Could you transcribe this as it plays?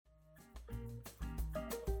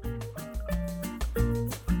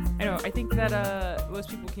I know. I think that most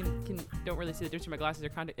people don't really see the difference between my glasses or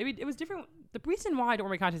contacts. I mean, it was different. The reason why I don't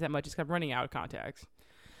wear my contacts that much is because I'm running out of contacts.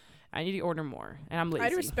 I need to order more, and I'm lazy.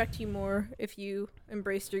 I'd respect you more if you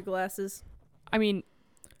embraced your glasses. I mean,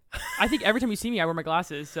 I think every time you see me, I wear my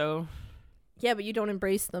glasses. So yeah, but you don't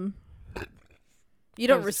embrace them. You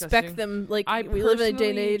don't respect them. Like, we live in a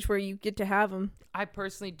day and age where you get to have them. I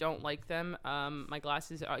personally don't like them. My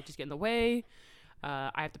glasses just get in the way.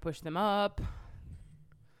 I have to push them up.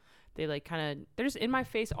 They they're just in my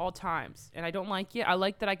face all times, and I don't like it. I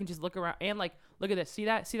like that I can just look around and look at this. See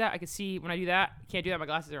that? I can see when I do that. Can't do that. My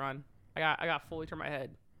glasses are on. I got fully turned my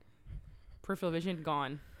head. Peripheral vision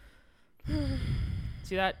gone.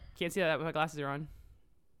 See that? Can't see that when my glasses are on.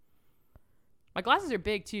 My glasses are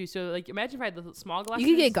big too, so imagine if I had the small glasses.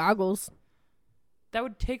 You could get goggles. That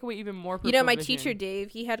would take away even more. My teacher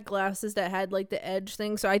Dave, he had glasses that had the edge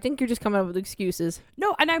thing. So I think you're just coming up with excuses.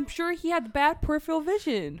 No, and I'm sure he had bad peripheral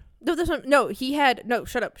vision. No, this one. No, he had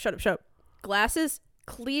Shut up. Glasses,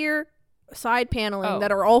 clear side paneling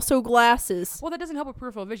that are also glasses. Well, that doesn't help with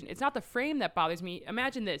peripheral vision. It's not the frame that bothers me.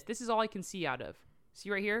 Imagine this. This is all I can see out of. See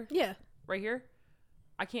right here? Yeah. Right here.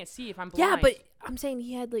 I can't see if I'm blind. Yeah, but I'm saying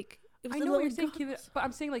he had I know what you're saying, but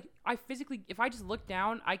I'm saying I physically, if I just look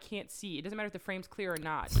down, I can't see. It doesn't matter if the frame's clear or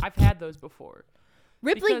not. I've had those before.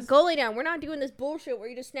 Ripley, go lay down. We're not doing this bullshit where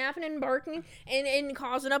you're just snapping and barking and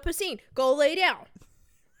causing up a scene. Go lay down.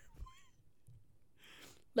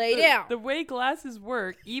 Lay down. The way glasses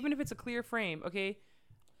work, even if it's a clear frame, okay?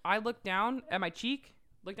 I look down at my cheek.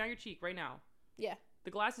 Look down your cheek right now. Yeah. The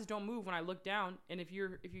glasses don't move when I look down, and if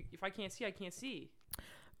I can't see, I can't see.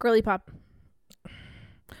 Girly pop.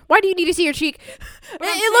 Why do you need to see your cheek?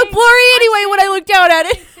 It looked blurry anyway when I looked down at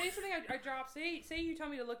it. Say something I drop. Say you tell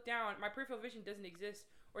me to look down. My peripheral vision doesn't exist.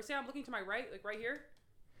 Or say I'm looking to my right, right here.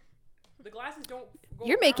 The glasses don't go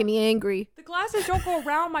You're making me angry. The glasses don't go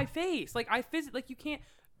around my face. You can't.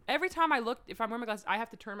 Every time I look, if I'm wearing my glasses, I have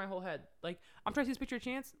to turn my whole head. I'm trying to see this picture of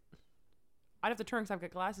Chance. I'd have to turn because I've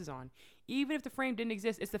got glasses on. Even if the frame didn't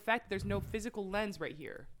exist, it's the fact that there's no physical lens right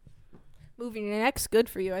here. Moving your neck's good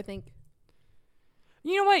for you, I think.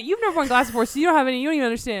 You know what? You've never worn glasses before, so you don't even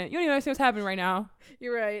understand. You don't even understand what's happening right now.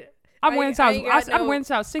 You're right. I'm wearing this. I'm wearing this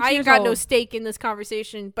 6 years old. I ain't got no steak in this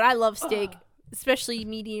conversation, but I love steak, especially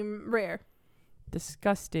medium rare.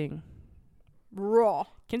 Disgusting. Raw.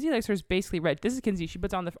 Kinsey likes hers basically red. This is Kinsey. She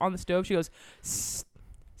puts on the stove. She goes,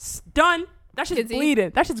 done. That shit's bleeding.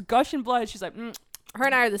 That shit's gushing blood. She's like, Her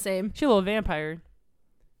and I are the same. She's a little vampire.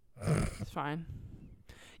 It's fine.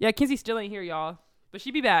 Yeah, Kinsey still ain't here, y'all. But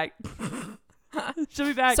she'll be back. She'll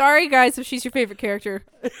be back. Sorry, guys, if she's your favorite character.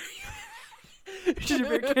 She's your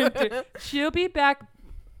favorite character. She'll be back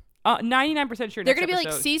 99% sure. They're going to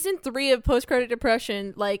be season 3 of Post Credit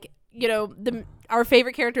Depression. Our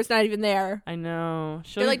favorite character's not even there. I know.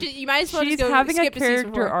 You might as well she's just go having skip a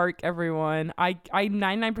character arc, everyone. I'm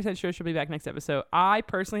 99% sure she'll be back next episode. I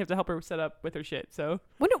personally have to help her set up with her shit. So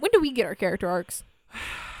when do we get our character arcs?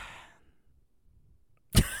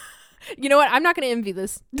 You know what? I'm not going to envy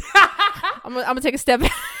this. I'm gonna take a step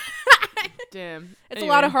back. Damn. It's a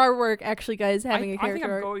lot of hard work, actually, guys, having a character arc. I think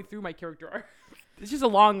I'm arc. going through my character arc. It's just a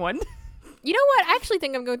long one. You know what? I actually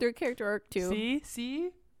think I'm going through a character arc, too. See?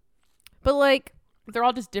 But, they're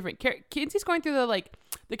all just different. Kinsey's going through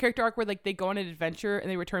the character arc where, they go on an adventure and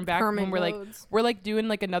they return back. When we're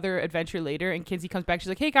doing, another adventure later, and Kinsey comes back. She's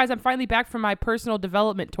like, hey, guys, I'm finally back from my personal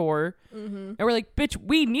development tour. Mm-hmm. And we're like, bitch,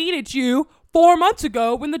 we needed you 4 months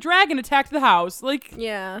ago when the dragon attacked the house.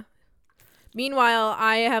 Yeah. Meanwhile,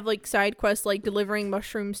 I have side quests delivering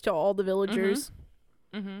mushrooms to all the villagers.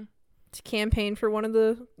 Mm-hmm. To campaign for one of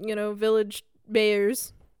the village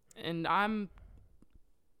mayors. And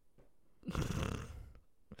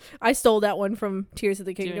I stole that one from Tears of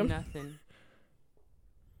the Kingdom. Doing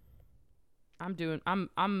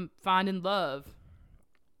nothing. I'm finding love.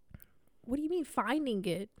 What do you mean finding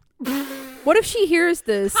it? What if she hears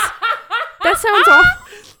this? That sounds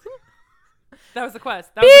awful. That was the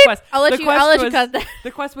quest. I'll let you cut that.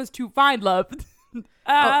 The quest was to find love.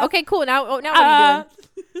 Okay, cool. Now what are you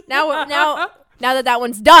doing? Now that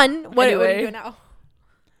one's done, what are you doing now?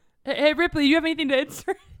 Hey, Ripley, you have anything to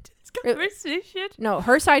insert to this conversation? No,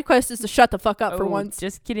 her side quest is to shut the fuck up for once.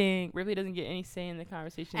 Just kidding. Ripley doesn't get any say in the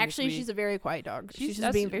conversation. Actually, she's a very quiet dog. She's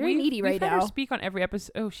just being very needy right now. We've had her speak on every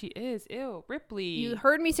episode. Oh, she is. Ew, Ripley. You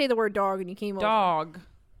heard me say the word dog and you came over. Dog.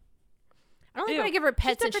 I don't think I give her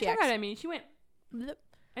pets and she acts. At me. She went,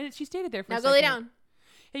 and she stayed there for a second. Now go lay down.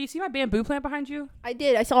 Hey, you see my bamboo plant behind you? I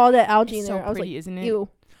did. I saw all that algae in there. So I was pretty, like, isn't it? Ew.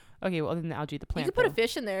 Okay, well, other than the algae, the plant. You could put a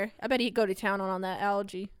fish in there. I bet he'd go to town on that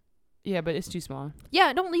algae. Yeah, but it's too small.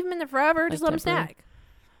 Yeah, don't leave him in there forever. Just let him snack.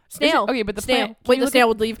 Snail. Okay, but the snail. plant. Wait, the snail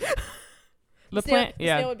would leave. The plant. The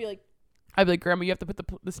Yeah. snail would be like. I'd be like, Grandma, you have to put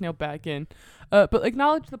the snail back in. But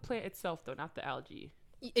acknowledge the plant itself, though, not the algae.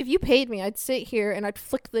 If you paid me, I'd sit here and I'd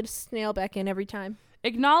flick the snail back in every time.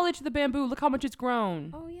 Acknowledge the bamboo. Look how much it's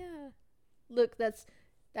grown. Oh yeah. Look, that's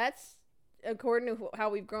according to how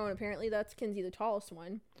we've grown. Apparently, that's Kinsey, the tallest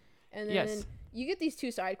one. And then Yes. you get these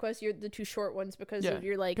 2 side quests. You're the 2 short ones because Yeah, of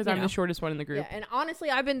your like. Because you I'm know. the shortest one in the group. Yeah, and honestly,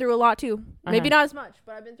 I've been through a lot too. Maybe Uh-huh. not as much,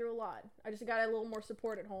 but I've been through a lot. I just got a little more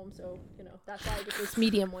support at home, so that's why I get this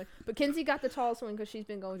medium one. But Kinsey got the tallest one because she's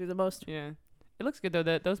been going through the most. Yeah. It looks good, though.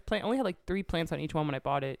 Those plants only had like 3 plants on each one when I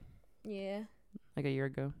bought it Yeah, like a year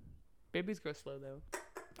ago. Babies grow slow, though.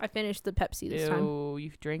 I finished the Pepsi this time. Ew,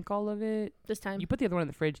 you drank all of it? This time, You put the other one in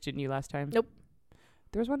the fridge, didn't you, last time? Nope.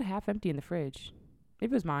 There was one half empty in the fridge.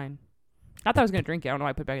 Maybe it was mine. I thought I was going to drink it. I don't know why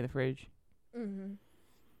I put it back in the fridge. mm-hmm.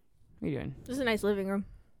 What are you doing? This is a nice living room.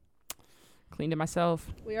 Cleaned it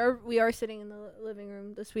myself. We are sitting in the living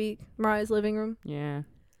room this week. Mariah's living room. Yeah.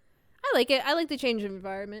 I like it. I like the change of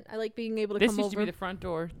environment. I like being able to This come used over. to be the front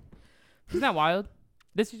door. Isn't that wild?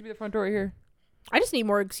 This used to be the front door right here. I just need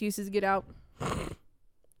more excuses to get out. What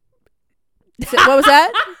was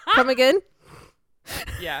that? Come again?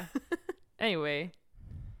 Yeah. Anyway.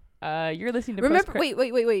 You're listening to Remember?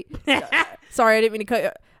 Wait. Sorry, I didn't mean to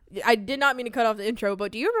cut. I did not mean to cut off the intro.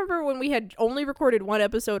 But do you remember when we had only recorded one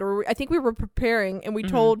episode, or I think we were preparing, and we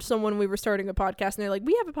told someone we were starting a podcast, and they're like,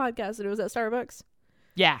 "We have a podcast," and it was at Starbucks.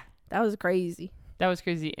 Yeah. That was crazy. That was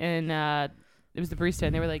crazy. And it was the barista,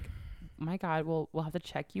 and they were like, my God, we'll have to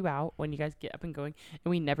check you out when you guys get up and going. And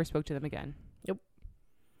we never spoke to them again. Yep.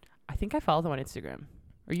 I think I followed them on Instagram.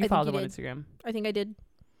 Or you I followed think them you on did. Instagram. I think I did.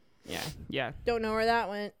 Yeah. Don't know where that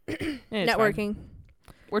went. It's Networking. fine.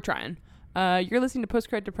 We're trying. You're listening to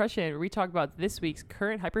Postcard Depression, where we talk about this week's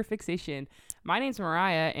current hyperfixation. My name's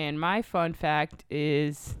Mariah, and my fun fact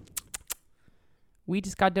is we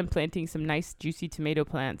just got done planting some nice, juicy tomato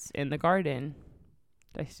plants in the garden.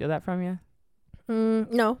 Did I steal that from you?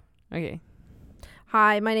 No. Okay.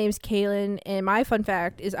 Hi, my name's Kaylin, and my fun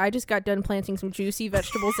fact is I just got done planting some juicy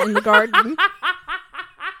vegetables in the garden.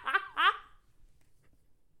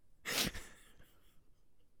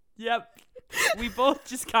 Yep. We both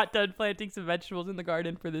just got done planting some vegetables in the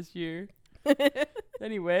garden for this year.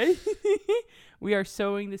 Anyway, we are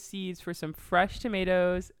sowing the seeds for some fresh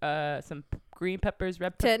tomatoes, some green peppers,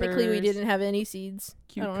 red peppers. Technically, we didn't have any seeds.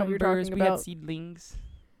 I don't know what you're Cucumbers. talking We had about. seedlings.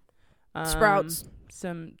 Sprouts.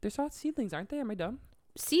 They're all seedlings, aren't they? Am I dumb?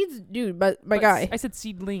 Seeds, dude, but my But guy. I said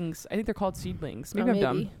seedlings. I think they're called seedlings. Oh, Maybe I'm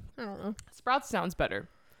dumb. I don't know. Sprouts sounds better.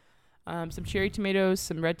 Some cherry tomatoes,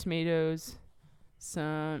 some red tomatoes,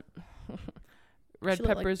 some red She looked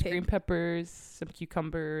like peppers, pig. green peppers, some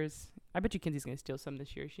cucumbers. I bet you Kinsey's gonna steal some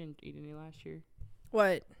this year. She didn't eat any last year.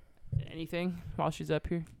 What? Anything while she's up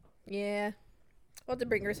here. Yeah. I'll have to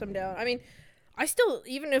bring her some down. I mean, I still,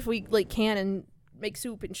 even if we, like, can and make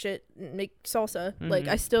soup and shit, and make salsa, like,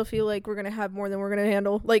 I still feel like we're going to have more than we're going to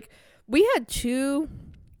handle. Like, we had 2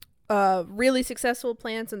 really successful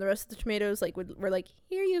plants, and the rest of the tomatoes, like, were like,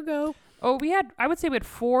 here you go. Oh, I would say we had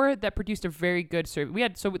 4 that produced a very good service.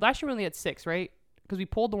 Last year we only had 6, right? Because we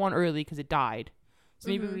pulled the one early because it died. So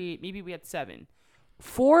maybe we had 7.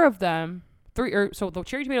 4 of them, so the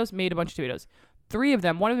cherry tomatoes made a bunch of tomatoes. 3 of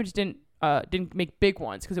them, one of them just didn't make big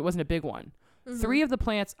ones because it wasn't a big one. 3 of the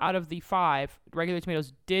plants out of the 5 regular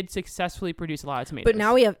tomatoes did successfully produce a lot of tomatoes. But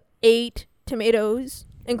now we have 8 tomatoes,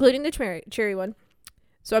 including the cherry one.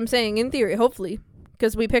 So I'm saying, in theory, hopefully,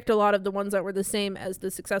 because we picked a lot of the ones that were the same as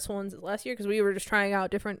the successful ones last year, because we were just trying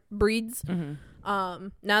out different breeds.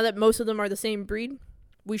 Now that most of them are the same breed,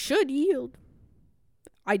 we should yield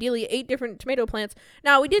ideally 8 different tomato plants.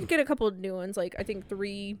 Now, we did get a couple of new ones, like I think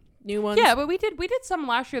 3 new ones. Yeah, but we did some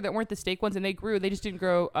last year that weren't the steak ones, and they just didn't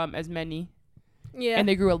grow as many. Yeah. And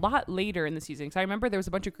they grew a lot later in the season. So I remember there was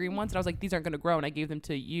a bunch of green ones, and I was like, these aren't going to grow, and I gave them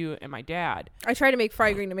to you and my dad. I tried to make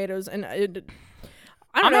fried green tomatoes, and I don't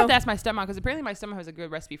I'm going to know. have to ask my stepmom, because apparently my stepmom has a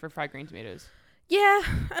good recipe for fried green tomatoes. Yeah,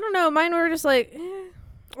 I don't know. Mine were just like,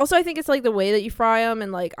 Also, I think it's like the way that you fry them,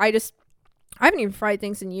 and like I haven't even fried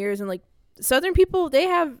things in years, and like Southern people, they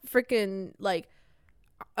have freaking like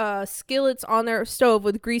skillets on their stove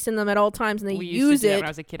with grease in them at all times, and they We use used to do that it. when I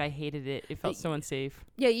was a kid. I hated it. It felt so unsafe.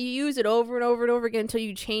 Yeah, you use it over and over and over again until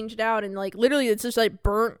you change it out, and like literally it's just like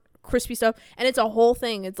burnt crispy stuff, and it's a whole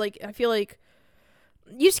thing. It's like, I feel like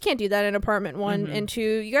you just can't do that in apartment 1 and 2.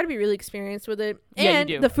 You got to be really experienced with it. Yeah, And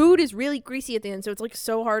you do. the food is really greasy at the end, so it's like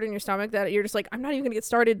so hard in your stomach that you're just like, I'm not even gonna get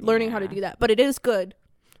started learning how to Yeah. do that. But it is good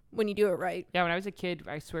when you do it right. Yeah, when I was a kid,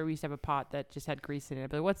 I swear we used to have a pot that just had grease in it.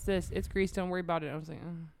 But what's this? It's grease. Don't worry about it. I was like,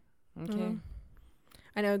 okay.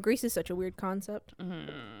 I know grease is such a weird concept.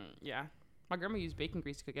 Yeah. My grandma used bacon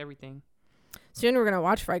grease to cook everything. Soon we're gonna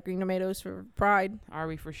watch Fried Green Tomatoes for Pride. Are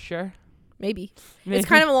we for sure? Maybe. It's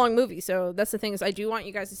kind of a long movie, so that's the thing is I do want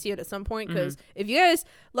you guys to see it at some point because if you guys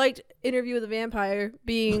liked Interview with a Vampire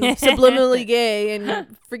being subliminally gay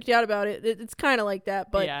and freaked out about it, it's kind of like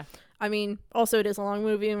that. But yeah. I mean, also it is a long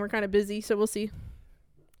movie and we're kind of busy, so we'll see.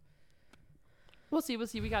 We'll see.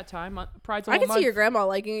 We got time. Pride's a I whole can see your month. grandma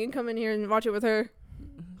liking it. You can come in here and watch it with her.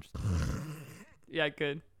 Yeah,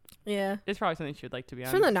 good. Yeah. It's probably something she would like, to be It's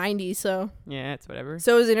honest. from the 90s, so. Yeah, it's whatever.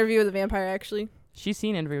 So is Interview with a Vampire, actually. She's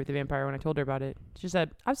seen Interview with the Vampire when I told her about it. She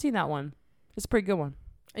said, I've seen that one. It's a pretty good one.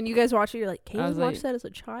 And you guys watch it, you're like, I Caitlin was watched like- that as a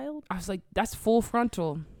child? I was like, that's full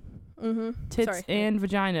frontal. Mm-hmm. Tits Sorry. and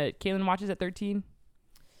vagina. Caitlin watches at 13.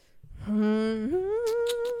 Mm-hmm.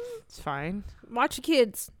 It's fine. Watch the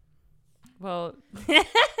kids. Well,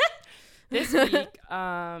 this week,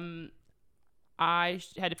 I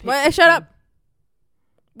had to pick. What? Shut up.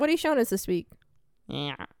 What are you showing us this week?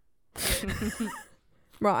 Yeah.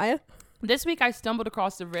 Mariah? This week I stumbled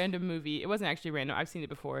across a random movie. It wasn't actually random. I've seen it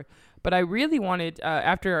before. But I really wanted,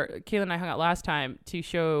 after Kayla and I hung out last time, to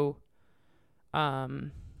show,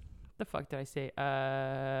 the fuck did I say?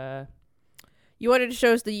 You wanted to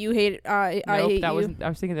show us the You Hate I Nope, Hate that You. wasn't, I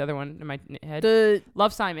was thinking the other one in my head. The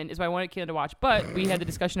Love, Simon is what I wanted Kayla to watch. But we had the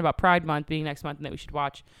discussion about Pride Month being next month and that we should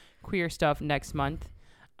watch queer stuff next month.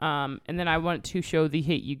 And then I wanted to show The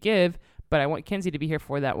Hate You Give, but I want Kenzie to be here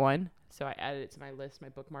for that one. So I added it to my list, my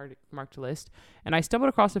bookmarked list. And I stumbled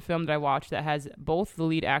across a film that I watched that has both the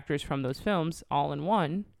lead actors from those films all in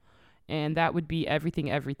one. And that would be Everything,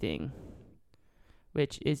 Everything,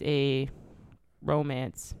 which is a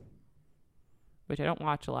romance, which I don't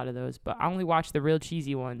watch a lot of those, but I only watch the real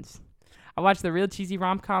cheesy ones. I watch the real cheesy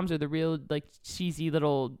rom-coms or the real like cheesy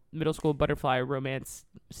little middle school butterfly romance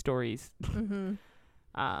stories. mm-hmm.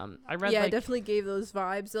 I read yeah, like it definitely gave those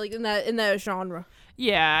vibes, like in that genre.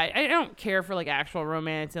 yeah, I don't care for like actual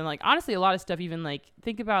romance and like honestly a lot of stuff. Even like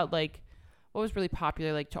think about like what was really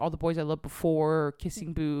popular, like To All the Boys I Loved Before, or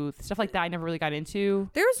Kissing Booth, stuff like that. I never really got into.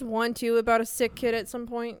 There's one too about a sick kid at some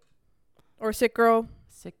point, or a sick girl.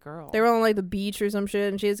 Sick Girl. They were on like the beach or some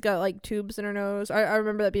shit, and she's got like tubes in her nose. I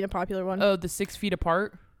remember that being a popular one. Oh, the 6 Feet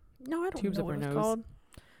Apart. No, I don't Tubes know up what her it was nose. called.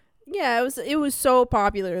 Yeah, it was so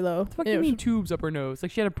popular though. What the fuck And do it you was- mean tubes up her nose?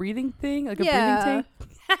 Like she had a breathing thing, like a Yeah. breathing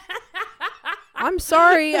tank. I'm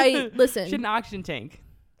sorry. She Listen. had an oxygen tank.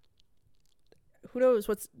 Who knows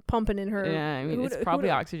what's pumping in her? Yeah, I mean who it's kn- probably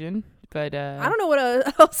who kn- oxygen, but I don't know what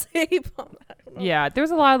I'll say. I don't know. yeah, there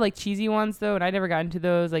was a lot of like cheesy ones though, and I never got into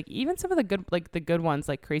those. Like even some of the good ones,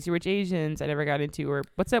 like Crazy Rich Asians, I never got into. Or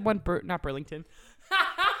what's that one? Not Burlington.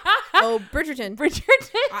 Oh, Bridgerton.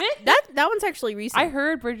 Bridgerton. That one's actually recent. I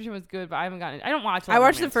heard Bridgerton was good, but I haven't gotten it. I don't watch. A lot I of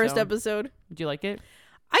watched the romance, first so- episode. Did you like it?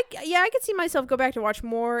 I could see myself go back to watch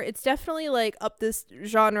more. It's definitely like up this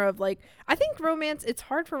genre of like I think romance. It's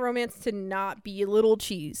hard for romance to not be a little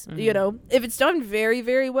cheese. You Mhm. know, if it's done very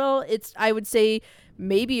very well, it's I would say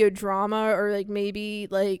maybe a drama or like maybe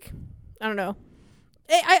like I don't know.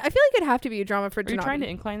 I feel like it'd have to be a drama for it Are to you not trying be.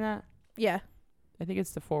 to incline that? Yeah. I think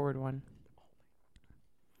it's the forward one.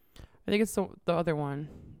 I think it's the other one.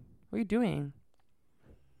 What are you doing?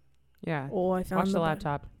 Yeah. Oh, I found Watch the button.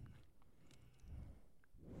 laptop.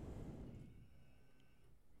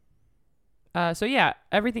 So yeah,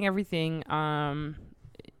 everything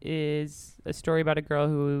is a story about a girl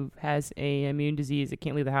who has a immune disease that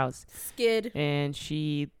can't leave the house, Skid. and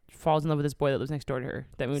she falls in love with this boy that lives next door to her.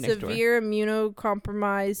 That moved next door. Severe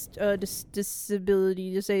immunocompromised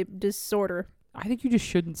disability disorder. I think you just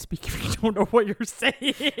shouldn't speak if you don't know what you're saying.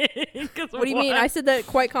 'Cause What do you mean? I said that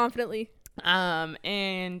quite confidently.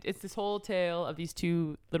 And it's this whole tale of these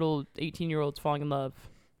two little 18-year-olds falling in love.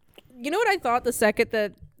 You know what I thought the second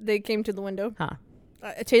that they came to the window? Huh.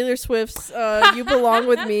 Taylor Swift's "You Belong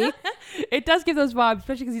with Me." It does give those vibes,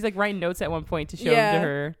 especially because he's like writing notes at one point to show them Yeah. to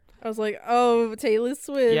her. I was like, "Oh, Taylor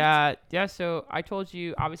Swift." Yeah. So I told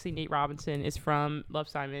you, obviously Nate Robinson is from Love,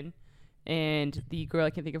 Simon, and the girl I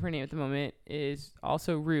can't think of her name at the moment is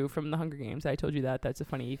also Rue from The Hunger Games. I told you that. That's a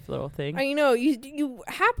funny little thing. I know you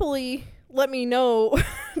happily let me know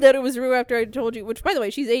that it was Rue after I told you. Which, by the way,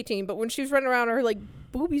 she's 18, but when she was running around, her like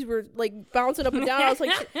boobies were like bouncing up and down. I was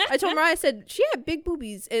like, I told Mariah, I said she had big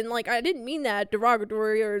boobies, and like I didn't mean that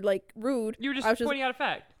derogatory or like rude. You were I was just pointing out a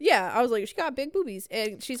fact. Yeah, I was like, she got big boobies,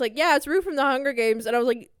 and she's like, yeah, it's Rue from The Hunger Games, and I was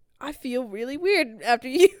like, I feel really weird after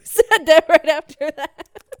you said that right after that.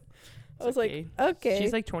 I was okay. like, okay.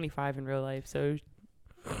 She's like 25 in real life, so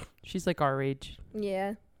she's like our age.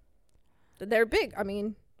 Yeah. They're big. I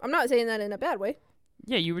mean, I'm not saying that in a bad way.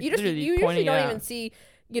 Yeah, you were You literally usually pointing it don't out. even see,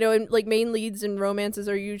 you know, and like main leads in romances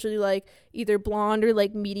are usually like either blonde or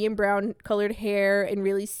like medium brown colored hair and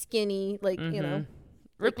really skinny, like, you know,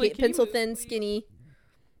 Ripley, like, pencil thin, skinny.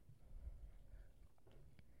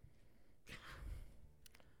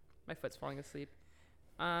 My foot's falling asleep.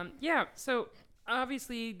 Yeah, so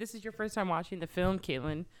obviously this is your first time watching the film,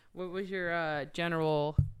 Caitlin. What was your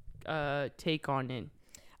general take on it?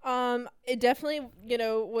 It definitely, you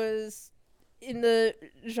know, was in the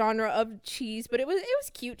genre of cheese, but it was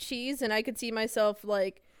cute cheese, and I could see myself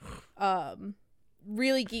like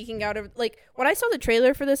really geeking out of, like, when I saw the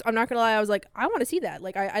trailer for this, I'm not gonna lie, I was like, I want to see that.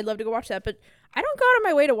 Like, I'd love to go watch that, but I don't go out of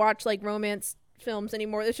my way to watch like romance films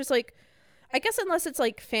anymore. It's just like, I guess unless it's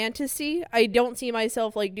like fantasy, I don't see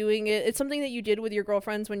myself like doing it. It's something that you did with your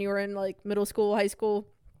girlfriends when you were in like middle school, high school,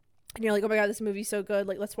 and you're like, oh my god, this movie's so good,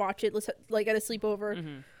 like, let's watch it, let's like at a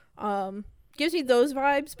sleepover. Gives me those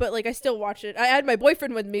vibes, but like I still watch it. I had my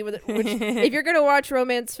boyfriend with me with it, which if you're gonna watch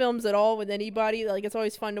romance films at all with anybody, like, it's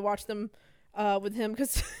always fun to watch them with him,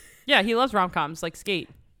 because Yeah, he loves rom-coms like Skate.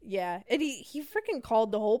 yeah, and he freaking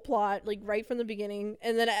called the whole plot like right from the beginning,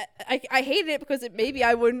 and then I hated it because maybe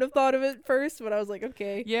I wouldn't have thought of it first, but I was like,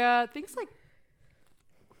 okay. Yeah, things like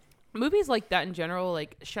movies like that in general,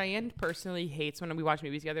 like Cheyenne personally hates when we watch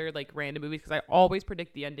movies together, like random movies, because I always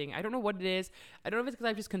predict the ending. I don't know what it is. I don't know if it's because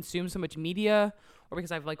I've just consumed so much media, or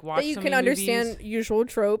because I've like watched That you so can many understand movies. usual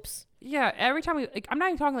tropes. Yeah, every time we, like, I'm not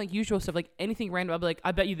even talking like usual stuff, like anything random. I'll be like,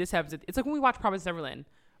 I bet you this happens. It's like when we watch Promised Neverland.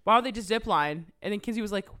 Why would they just zip line? And then Kinsey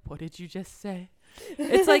was like, what did you just say?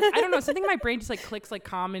 It's like, I don't know, something in my brain just like clicks like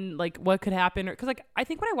common, like what could happen. Because like, I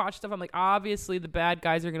think when I watch stuff, I'm like, obviously the bad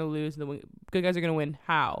guys are going to lose and the good guys are going to win.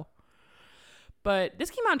 How? But this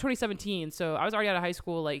came out in 2017, so I was already out of high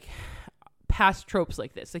school, like, past tropes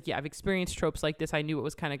like this. Like, yeah, I've experienced tropes like this. I knew it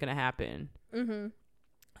was kind of going to happen.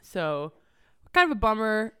 So, kind of a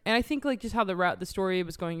bummer. And I think, like, just how the story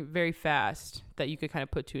was going very fast, that you could kind of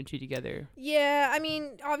put two and two together. Yeah, I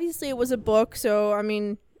mean, obviously it was a book, so, I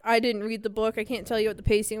mean, I didn't read the book. I can't tell you what the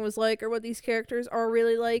pacing was like or what these characters are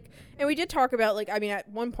really like. And we did talk about, like, I mean, at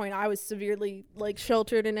one point I was severely, like,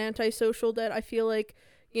 sheltered and antisocial, that I feel like,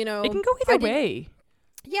 you know, It can go either way.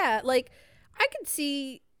 Yeah, like, I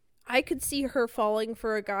could see her falling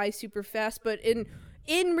for a guy super fast, but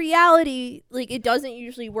in reality, like, it doesn't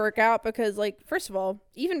usually work out, because, like, first of all,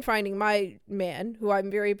 even finding my man, who I'm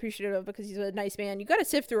very appreciative of because he's a nice man, you got to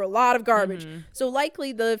sift through a lot of garbage. So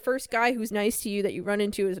likely the first guy who's nice to you that you run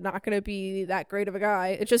into is not going to be that great of a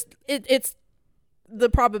guy. It's just it's the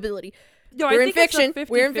probability. No, We're I in think it's fiction. a 50-50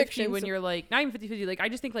 We're in fiction. when So- you're like, not even 50-50. Like, I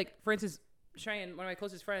just think, like, for instance, Cheyenne, one of my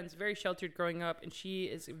closest friends, very sheltered growing up, and she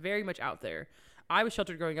is very much out there. I was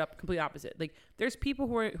sheltered growing up, complete opposite. Like, there's people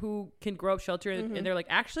who can grow up sheltered, and they're like,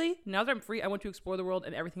 actually, now that I'm free, I want to explore the world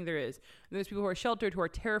and everything there is. And there's people who are sheltered who are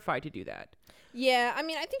terrified to do that. Yeah, I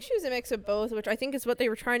mean, I think she was a mix of both, which I think is what they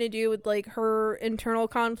were trying to do with, like, her internal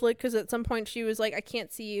conflict, because at some point she was like, I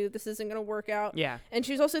can't see you, this isn't going to work out. Yeah. And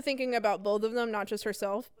she was also thinking about both of them, not just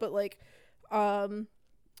herself, but, like,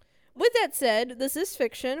 with that said, this is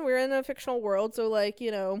fiction. We're in a fictional world, so, like,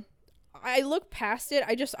 you know, I look past it.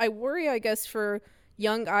 I worry, I guess, for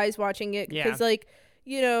young eyes watching it, because, like,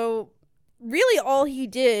 you know, really all he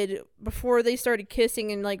did before they started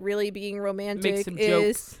kissing and, like, really being romantic Make some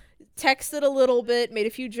is jokes. texted a little bit, made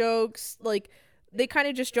a few jokes. Like, they kind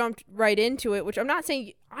of just jumped right into it, which I'm not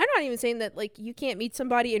even saying that, like, you can't meet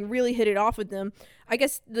somebody and really hit it off with them. I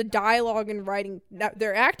guess the dialogue and writing,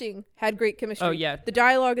 their acting had great chemistry. Oh, yeah. The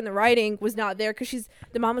dialogue and the writing was not there, because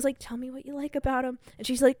the mom was like, tell me what you like about him. And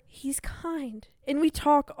she's like, he's kind. And we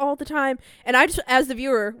talk all the time. And I just, as the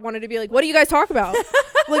viewer, wanted to be like, what do you guys talk about?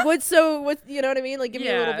 Like, what, you know what I mean? Like, give me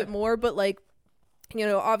a little bit more. But, like, you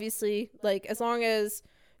know, obviously, like, as long as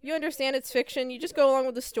you understand it's fiction, you just go along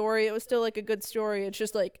with the story. It was still, like, a good story. It's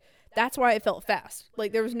just, like, that's why it felt fast.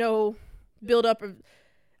 Like, there was no build up of,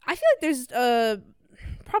 I feel like there's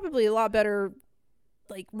probably a lot better,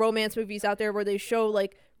 like, romance movies out there where they show,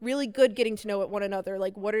 like, really good getting to know one another.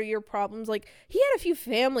 Like, what are your problems? Like, he had a few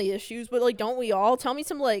family issues, but, like, don't we all? Tell me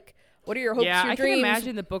some, like, what are your hopes, Yeah, your I dreams? can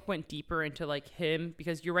imagine the book went deeper into, like, him,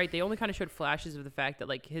 because you're right, they only kind of showed flashes of the fact that,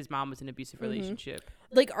 like, his mom was in an abusive relationship.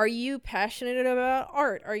 Like, are you passionate about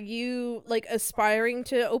art? Are you, like, aspiring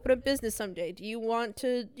to open a business someday? Do you want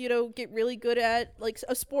to, you know, get really good at, like,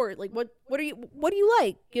 a sport? Like, what do you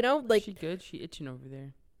like? You know, like, She good? She itching over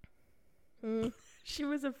there. She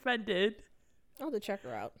was offended. I'll have to check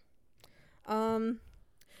her out.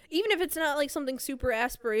 Even if it's not, like, something super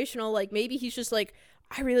aspirational, like, maybe he's just like,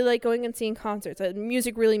 I really like going and seeing concerts.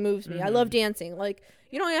 Music really moves me. I love dancing. Like,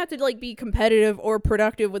 you don't have to, like, be competitive or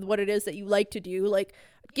productive with what it is that you like to do. Like,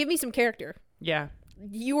 give me some character. Yeah.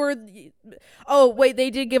 you were. Oh wait, they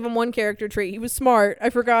did give him one character trait. He was smart. I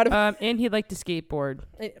forgot. And he liked to skateboard.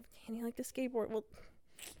 And he liked to skateboard. Well,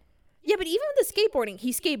 yeah, but even with the skateboarding,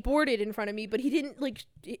 he skateboarded in front of me, but he didn't like.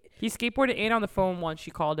 He skateboarded, and on the phone once she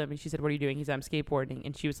called him and she said, "What are you doing?" He's, "I'm skateboarding,"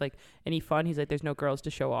 and she was like, "Any fun?" He's like, "There's no girls to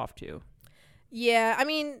show off to." Yeah, I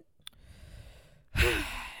mean,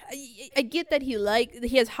 I get that he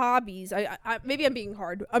has hobbies. I maybe I'm being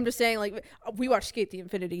hard. I'm just saying, like, we watch Skate the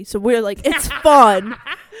Infinity, so we're like, it's fun.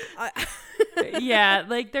 Yeah,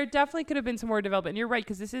 like there definitely could have been some more development. And you're right,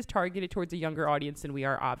 because this is targeted towards a younger audience than we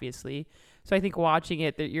are, obviously. So I think watching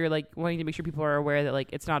it, that you're like wanting to make sure people are aware that like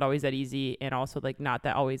it's not always that easy, and also like not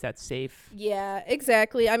that always that safe. Yeah,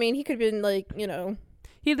 exactly. I mean, he could have been like, you know,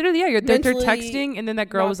 he literally, yeah, they're mentally texting, and then that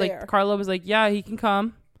girl not was like, there. Carla was like, "Yeah, he can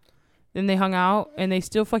come." Then they hung out, and they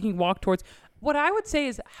still fucking walked towards. What I would say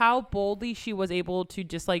is how boldly she was able to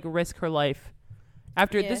just like risk her life.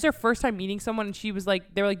 After Yeah. this is her first time meeting someone, and she was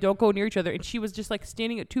like, they were like, "Don't go near each other," and she was just like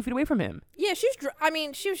standing at 2 feet away from him. Yeah, she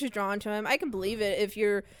was just drawn to him. I can believe it if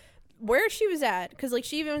you're where she was at, because like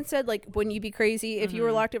she even said like, wouldn't you be crazy if you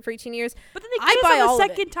were locked up for 18 years? But then they I kissed buy on all the of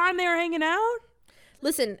it. second time they were hanging out.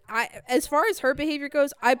 Listen, as far as her behavior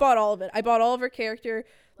goes, I bought all of it. I bought all of her character.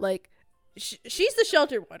 Like, she's the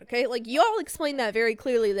sheltered one, okay? Like, y'all explained that very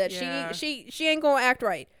clearly that Yeah. she ain't gonna act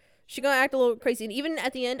right. She gonna act a little crazy. And even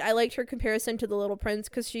at the end, I liked her comparison to the Little Prince,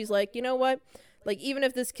 because she's like, you know what? Like, even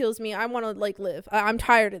if this kills me, I want to like live. I'm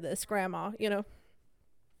tired of this, Grandma. You know.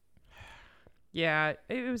 Yeah,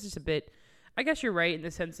 it was just a bit. I guess you're right in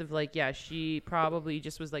the sense of like, yeah, she probably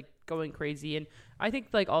just was like going crazy, and I think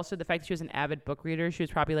like also the fact that she was an avid book reader, she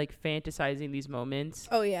was probably like fantasizing these moments.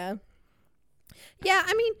 Oh yeah. Yeah,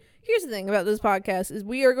 I mean, here's the thing about this podcast is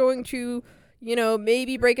we are going to, you know,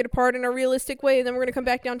 maybe break it apart in a realistic way, and then we're going to come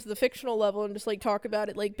back down to the fictional level and just like talk about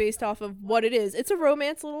it like based off of what it is. It's a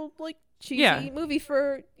romance little like cheesy movie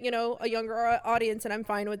for, you know, a younger audience, and I'm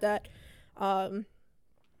fine with that.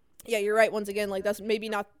 Yeah, you're right once again, like that's maybe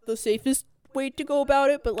not the safest way to go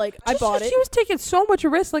about it, but like I bought it. She was taking so much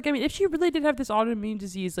risk. Like, I mean, if she really did have this autoimmune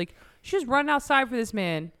disease, like she was running outside for this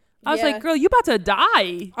man. I was Yeah. like, girl, you about to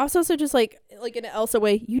die. Also just like in an Elsa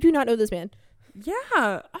way, you do not know this man. Yeah.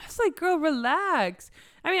 I was like, girl, relax.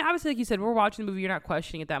 I mean, obviously, like you said, we're watching the movie. You're not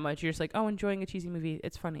questioning it that much. You're just like, oh, enjoying a cheesy movie.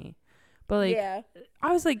 It's funny. But like, Yeah.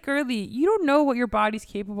 I was like, girly, you don't know what your body's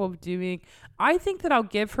capable of doing. I think that I'll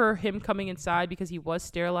give her him coming inside because he was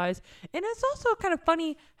sterilized. And it's also kind of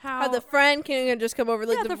funny how the friend can just come over,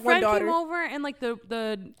 like yeah, the one friend daughter. came over, and like the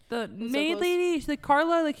maid close. lady, she's like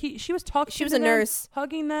Carla, like she was talking. She was to a them, nurse.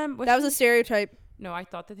 hugging them. That was a stereotype. No, I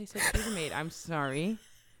thought that they said she was a maid. I'm sorry.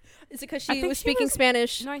 Is it because I she think was she speaking was-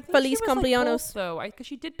 Spanish? No, I think Feliz she was like cumpleaños. both, though, because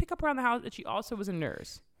she did pick up around the house, and she also was a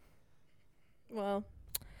nurse. Well,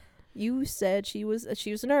 you said she was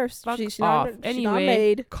a nurse. Fuck She's off. not. She's Anyway, not a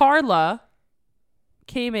maid. Carla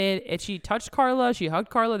came in and she touched Carla. She hugged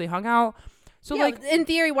Carla. They hung out. So Yeah, like, in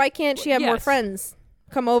theory, why can't she have more Yes. friends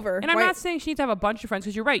come over? and I'm Why- not saying she needs to have a bunch of friends,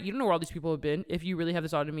 because you're right. You don't know where all these people have been if you really have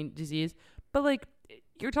this autoimmune disease. But like,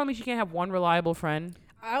 you're telling me she can't have one reliable friend?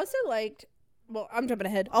 I also liked. Well, I'm jumping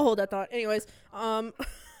ahead. I'll hold that thought. Anyways,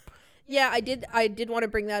 yeah, I did want to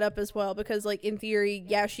bring that up as well, because like in theory,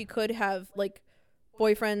 yeah, she could have like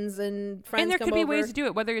boyfriends and friends. And there come could be over. ways to do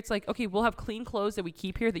it, whether it's like, okay, we'll have clean clothes that we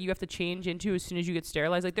keep here that you have to change into as soon as you get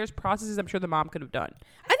sterilized. Like, there's processes I'm sure the mom could have done.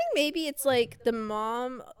 I think maybe it's like the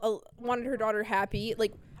mom wanted her daughter happy.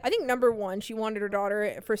 Like, I think number one, she wanted her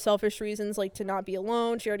daughter for selfish reasons, like to not be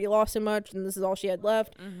alone. She already lost so much, and this is all she had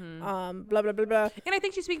left. Blah blah blah blah. And I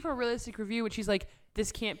think she's speaking from a realistic review, when she's like,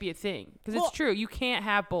 this can't be a thing. Because Well- it's true. You can't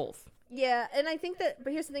have both. Yeah, and I think that.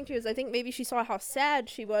 But here's the thing too: is I think maybe she saw how sad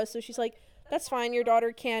she was, so she's like, "That's fine. Your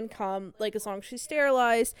daughter can come, like as long as she's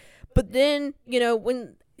sterilized." But then, you know,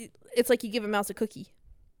 when it's like you give a mouse a cookie.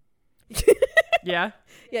 Yeah.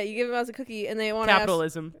 Yeah, you give a mouse a cookie, and they want to ask.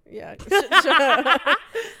 Capitalism. Yeah.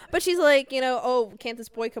 But she's like, you know, oh, can't this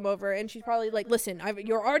boy come over? And she's probably like, listen,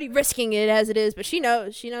 you're already risking it as it is. But she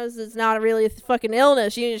knows it's not really a fucking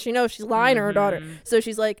illness. She knows she's lying to her daughter. So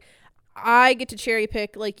she's like, I get to cherry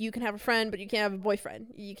pick. Like, you can have a friend, but you can't have a boyfriend.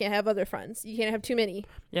 You can't have other friends. You can't have too many.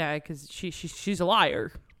 Yeah, because she's a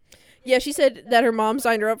liar. Yeah, she said that her mom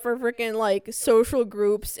signed her up for freaking like social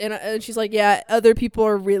groups, and she's like, yeah, other people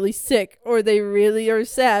are really sick, or they really are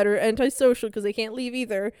sad or antisocial because they can't leave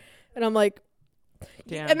either. And I'm like,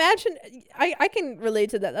 Damn. imagine, I can relate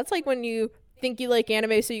to that. That's like when you think you like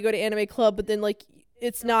anime, so you go to anime club, but then like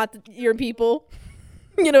it's not your people.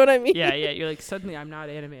 You know what I mean? Yeah. You're like, suddenly I'm not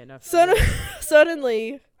anime enough.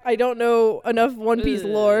 Suddenly, I don't know enough One Piece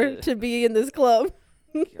lore to be in this club.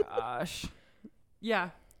 Gosh. Yeah.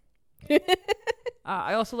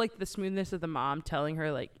 I also like the smoothness of the mom telling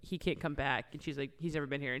her like he can't come back, and she's like he's never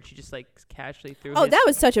been here, and she just like casually threw. Oh, that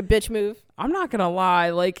was such a bitch move. I'm not gonna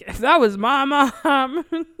lie, like if that was my mom.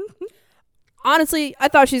 Honestly, I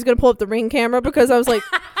thought she was gonna pull up the Ring camera because I was like,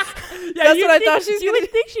 yeah, that's what I thought she was You gonna.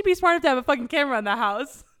 would think she'd be smart enough to have a fucking camera in the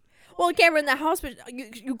house. Well, a camera in the house, but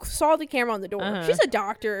you saw the camera on the door. Uh-huh. She's a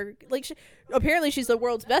doctor. Like, apparently she's the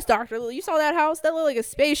world's best doctor. You saw that house? That looked like a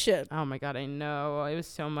spaceship. Oh my god, I know. It was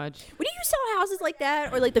so much. When you saw houses like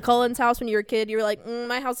that, or like the Cullens house when you were a kid, you were like,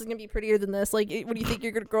 my house is gonna be prettier than this. Like, what do you think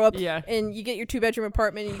you're gonna grow up? Yeah. And you get your 2-bedroom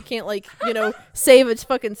apartment, and you can't like, save a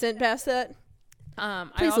fucking cent past that.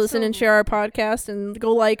 Please listen and share our podcast, and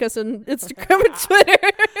go like us on Instagram and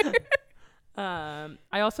Twitter.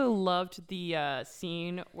 I also loved the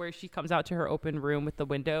scene where she comes out to her open room with the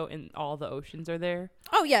window and all the oceans are there.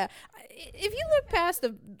 Oh yeah, if you look past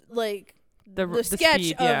the sketch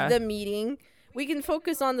speed, of the meeting, we can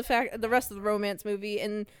focus on the rest of the romance movie.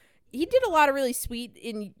 And he did a lot of really sweet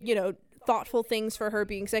and thoughtful things for her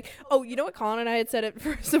being sick. Oh, you know what Colin and I had said at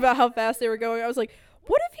first about how fast they were going? I was like,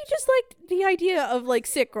 what if he just liked the idea of like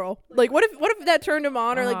sick girl? Like what if that turned him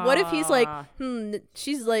on? Or like what if he's like,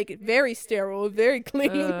 she's like very sterile, very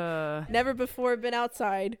clean, never before been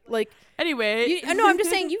outside. Like anyway, no, I'm just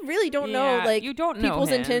saying you really don't know like you don't know people's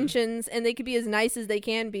him. intentions, and they could be as nice as they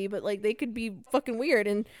can be, but like they could be fucking weird.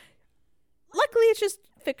 And luckily it's just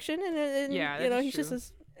fiction, and he's true.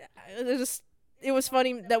 it was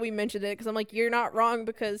funny that we mentioned it because I'm like, you're not wrong,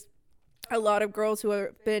 because a lot of girls who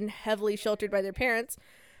have been heavily sheltered by their parents,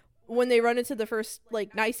 when they run into the first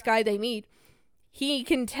like nice guy they meet, he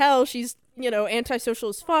can tell she's antisocial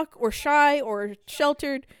as fuck or shy or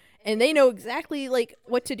sheltered, and they know exactly like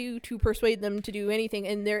what to do to persuade them to do anything,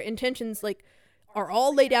 and their intentions like are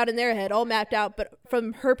all laid out in their head, all mapped out. But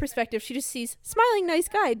from her perspective, she just sees smiling nice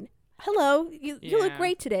guy. Hello, you look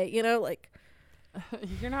great today. Like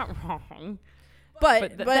you're not wrong.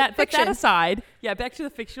 But that aside, back to the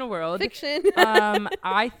fictional world. Fiction.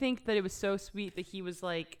 I think that it was so sweet that he was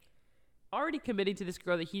like already committing to this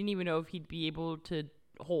girl that he didn't even know if he'd be able to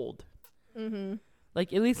hold. Mm-hmm.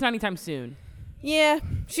 Like at least not anytime soon. Yeah,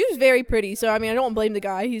 she was very pretty. So I mean, I don't blame the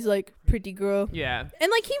guy. He's like, pretty girl. Yeah.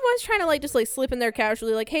 And like he was trying to like just like slip in there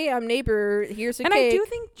casually, like, hey, I'm neighbor. Here's a cake. And I do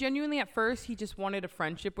think genuinely at first he just wanted a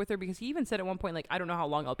friendship with her, because he even said at one point like, I don't know how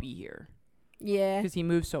long I'll be here. Yeah. Because he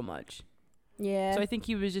moves so much. Yeah. So I think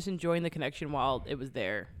he was just enjoying the connection while it was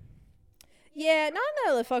there. Yeah,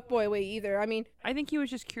 not in a fuckboy way either. I mean, I think he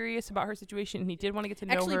was just curious about her situation, and he did want to get to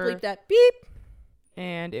know her. Actually, bleep that. Beep.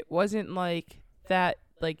 And it wasn't like that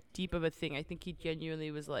like deep of a thing. I think he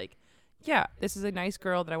genuinely was like, yeah, this is a nice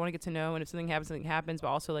girl that I want to get to know, and if something happens, but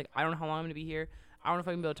also like I don't know how long I'm going to be here. I don't know if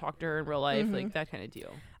I can be able to talk to her in real life, like that kind of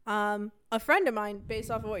deal. A friend of mine,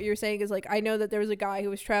 based off of what you're saying, is like, I know that there was a guy who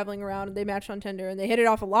was traveling around and they matched on Tinder and they hit it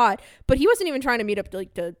off a lot, but he wasn't even trying to meet up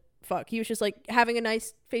to fuck. He was just like having a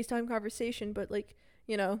nice FaceTime conversation, but like,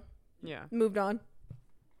 moved on.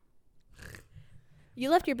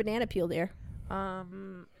 You left your banana peel there.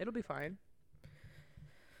 It'll be fine.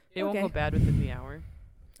 It won't go bad within the hour.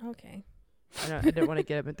 Okay. I didn't want to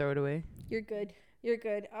get up and throw it away. You're good.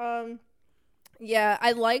 Yeah,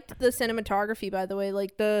 I liked the cinematography, by the way.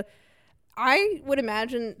 Like I would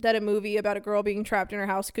imagine that a movie about a girl being trapped in her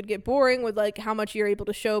house could get boring with like how much you're able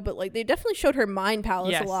to show, but like they definitely showed her mind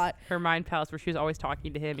palace a lot. Her mind palace, where she was always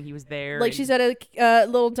talking to him and he was there. Like she's at a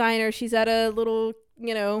little diner, she's at a little,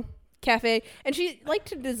 cafe, and she liked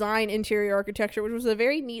to design interior architecture, which was a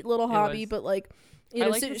very neat little hobby, but like,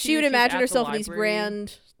 she would imagine herself in these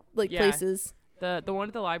grand places. The one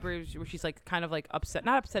at the library where she's like kind of like upset,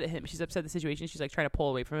 not upset at him, she's upset at the situation, she's like trying to pull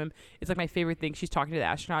away from him. It's like my favorite thing. She's talking to the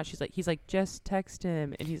astronaut, he's like just text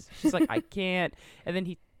him, and she's like I can't, and then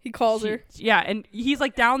he calls her, and he's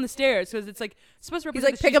like down the stairs because it's like supposed to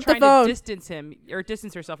represent he's like, pick up trying the phone to distance him or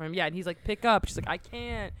distance herself from him, and he's like pick up, she's like I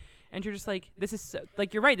can't. And you're just like, this is so,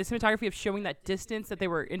 like, you're right. The cinematography of showing that distance that they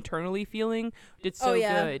were internally feeling did so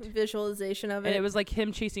good. Visualization of it. And it was like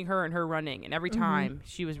him chasing her and her running. And every time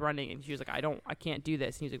she was running and she was like, I can't do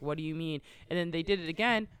this. And he's like, what do you mean? And then they did it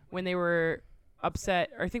again when they were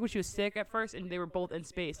upset, or I think when she was sick at first, and they were both in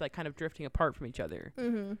space, like kind of drifting apart from each other.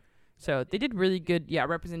 Mm-hmm. So they did really good,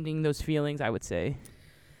 representing those feelings, I would say.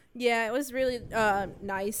 Yeah, it was really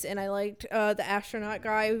nice, and I liked the astronaut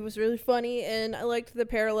guy, who was really funny, and I liked the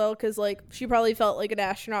parallel because, like, she probably felt like an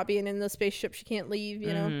astronaut being in the spaceship she can't leave,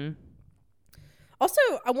 you know? Also,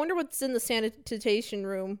 I wonder what's in the sanitation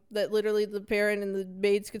room that literally the parent and the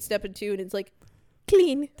maids could step into, and it's, like,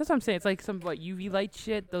 clean. That's what I'm saying. It's like some, UV light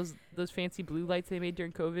shit, those fancy blue lights they made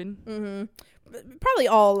during COVID. Probably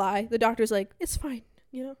all a lie. The doctor's like, it's fine,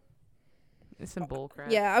 It's some bull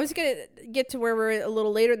crap. Yeah, I was gonna get to where we're a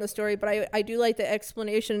little later in the story, but I do like the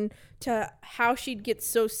explanation to how she'd get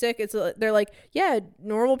so sick. They're like, yeah,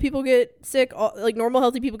 normal people get sick, like normal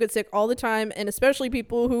healthy people get sick all the time, and especially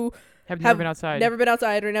people who Have never been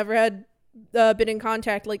outside or never had been in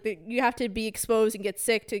contact. Like you have to be exposed and get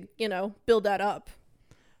sick to build that up.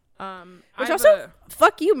 Which also,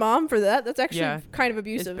 fuck you, Mom, for that. That's actually kind of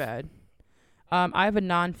abusive. It's bad. I have a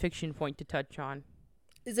non-fiction point to touch on.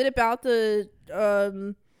 Is it about the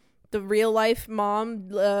real life mom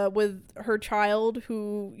with her child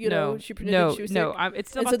who she predicted she was sick?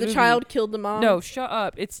 It's still and about so the movie. Child killed the mom. No, shut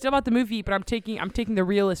up. It's still about the movie, but I'm taking the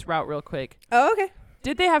realist route real quick. Oh, okay.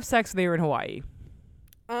 Did they have sex when they were in Hawaii?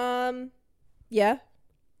 Yeah.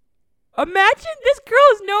 Imagine this girl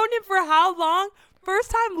has known him for how long?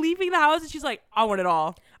 First time leaving the house, and she's like, I want it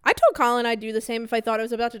all. I told Colin I'd do the same if I thought I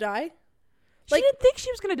was about to die. She didn't think she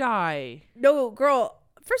was gonna die. No, girl.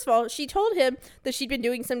 First of all, she told him that she'd been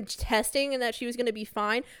doing some testing and that she was going to be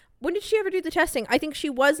fine. When did she ever do the testing? I think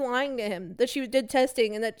she was lying to him that she did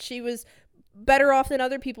testing and that she was better off than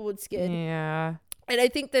other people with skid. Yeah. And I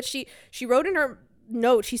think that she wrote in her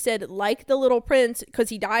note, she said, like the little prince, because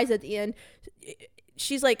he dies at the end.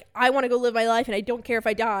 She's like, I want to go live my life and I don't care if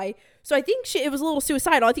I die. So I think it was a little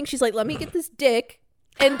suicidal. I think she's like, let me get this dick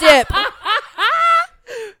and dip.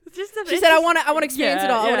 She said, I want to experience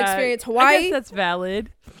it all. I want to experience Hawaii. I guess that's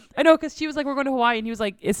valid. I know, because she was like, we're going to Hawaii. And he was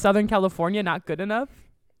like, is Southern California not good enough?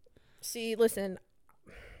 See, listen,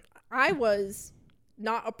 I was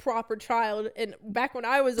not a proper child. And back when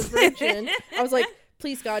I was a virgin, I was like,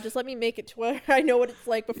 please, God, just let me make it to where I know what it's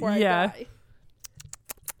like before I die.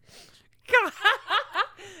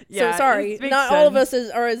 So sorry. Not all of us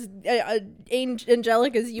are as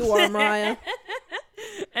angelic as you are, Mariah.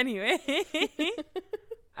 Anyway.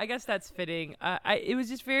 I guess that's fitting. It was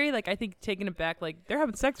just very, like, I think taken aback, like, they're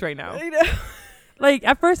having sex right now. I know. Like,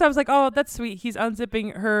 at first I was like, oh, that's sweet. He's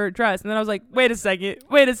unzipping her dress. And then I was like, wait a second.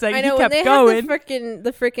 I know, he kept when they going. have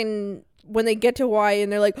the freaking, when they get to Hawaii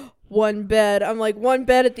and they're like, one bed. I'm like, one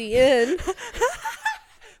bed at the inn.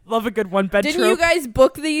 Love a good one bed Didn't trope. you guys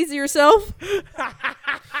book these yourself?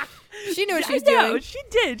 She knew what she was doing. She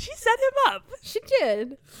did. She set him up. She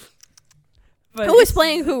did. But who was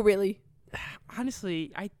playing who, really?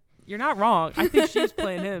 Honestly, you're not wrong. I think she was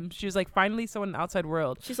playing him. She was like, finally someone in the outside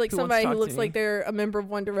world. She's like somebody who looks like they're a member of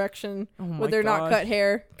One Direction with their not cut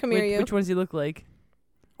hair. Come here, you. Which ones do you look like?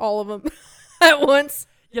 All of them at once.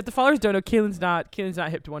 Yeah, the followers don't know. Kaylin's not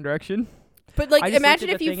hip to One Direction. But like, imagine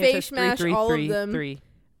if you face smash all of them.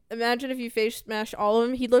 Imagine if you face smash all of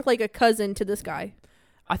them. He'd look like a cousin to this guy.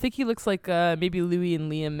 I think he looks like maybe Louis and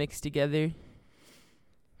Liam mixed together.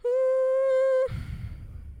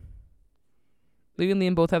 Louis and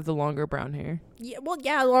Liam both have the longer brown hair. Yeah, well,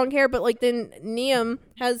 yeah, long hair, but like then Liam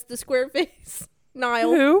has the square face.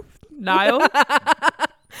 Niall. Who? Niall?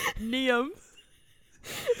 Liam.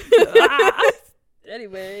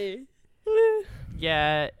 Anyway.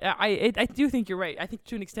 Yeah, I do think you're right. I think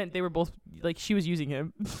to an extent they were both, like, she was using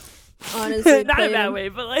him. Honestly. Not in that way,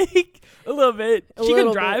 but like a little bit. She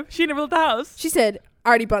couldn't drive. She never left the house. She said, I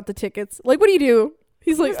already bought the tickets. Like, what do you do?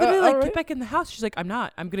 He's like, get back in the house. She's like, I'm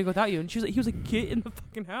not. I'm gonna go without you. And he was like, get in the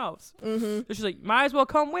fucking house. Mm-hmm. So she's like, might as well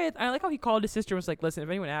come with. I like how he called his sister and was like, listen, if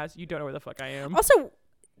anyone asks, you don't know where the fuck I am. Also,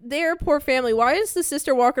 their poor family. Why is the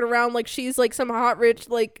sister walking around like she's like some hot rich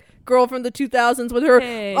like girl from the 2000s with her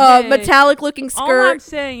metallic looking skirt? All I'm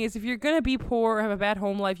saying is, if you're gonna be poor or have a bad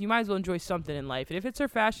home life, you might as well enjoy something in life. And if it's her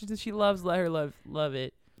fashions and she loves, let her love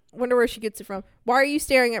it. Wonder where she gets it from. Why are you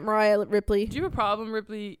staring at Mariah Ripley? Do you have a problem,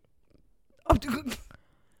 Ripley?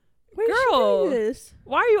 Girl,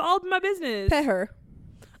 why are you all in my business? Pet her.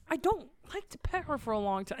 I don't like to pet her for a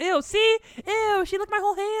long time. Ew, see? Ew, she licked my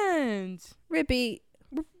whole hand. Rippy,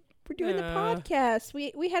 we're doing the podcast.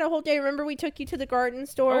 We had a whole day. Remember we took you to the garden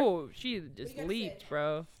store? Oh, she just leaped,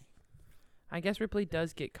 bro. I guess Ripley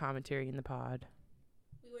does get commentary in the pod.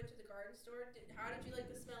 We went to the garden store. How did you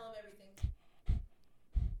like the smell of everything?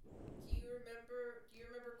 Do you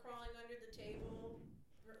remember crawling under the table?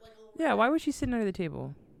 Like yeah, why was she sitting under the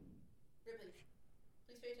table?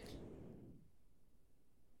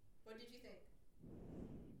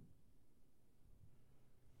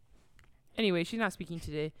 Anyway, she's not speaking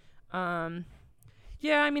today.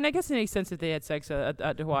 Yeah, I mean, I guess it makes sense that they had sex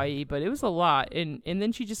at Hawaii, but it was a lot. And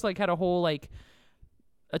then she just, like, had a whole, like,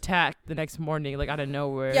 attack the next morning, like, out of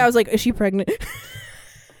nowhere. Yeah, I was like, is she pregnant?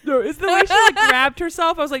 No, it's the way she, like, grabbed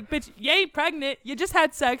herself. I was like, bitch, you ain't pregnant. You just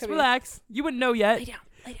had sex. Relax. You wouldn't know yet. Lay down.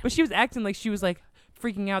 But she was acting like she was, like,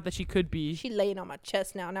 freaking out that she could be. She laying on my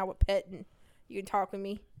chest now. Now we're petting. You can talk with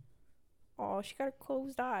me. Oh, she got her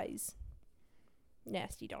closed eyes.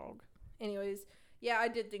 Nasty dog. Anyways, yeah, I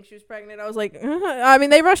did think she was pregnant. I was like, I mean,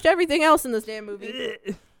 they rushed everything else in this damn movie.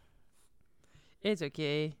 It's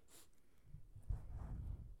okay.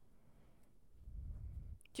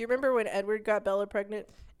 Do you remember when Edward got Bella pregnant?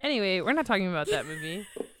 Anyway, we're not talking about that movie.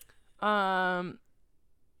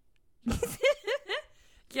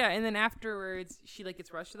 Yeah, and then afterwards, she like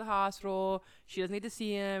gets rushed to the hospital. She doesn't need to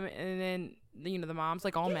see him, and then the mom's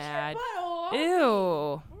like all mad. Ew.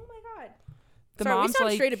 Oh my god. The Sorry, mom's we sound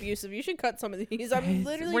like, straight abusive. You should cut some of these. I'm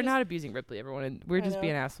literally. we're not abusing Ripley, everyone. And we're just know.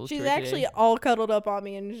 being assholes. She's to her actually today. all cuddled up on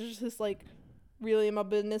me and just like really in my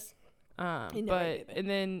business. But and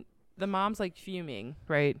then the mom's like fuming,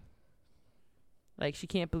 right? Like she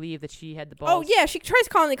can't believe that she had the balls. Oh yeah, she tries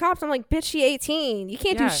calling the cops. I'm like, bitch, she 18. You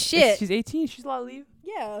can't do It's- shit. She's 18. She's allowed to leave.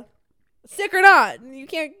 Yeah, sick or not, you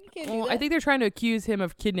can't do Well, that. I think they're trying to accuse him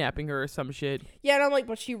of kidnapping her or some shit. Yeah, and I'm like,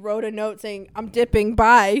 but she wrote a note saying, "I'm dipping.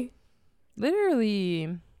 Bye."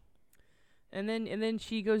 Literally. And then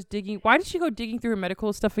she goes digging. Why did she go digging through her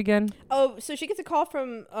medical stuff again? Oh, so she gets a call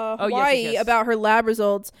from yes, Hawaii yes. about her lab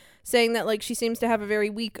results, saying that like she seems to have a very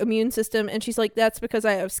weak immune system, and she's like, "That's because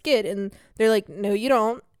I have SCID," and they're like, "No, you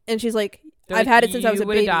don't," and she's like, They're "I've like, had it since I was a "You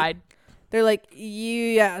would've baby." died. They're like,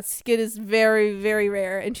 yeah, SCID is very, very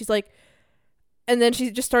rare, and she's like, and then she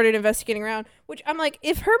just started investigating around, which I'm like,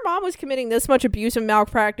 if her mom was committing this much abuse and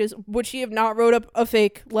malpractice, would she have not wrote up a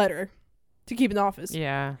fake letter to keep in the office?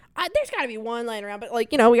 Yeah. There's got to be one lying around, but like,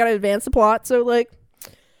 we got to advance the plot. So like,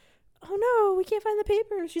 oh no, we can't find the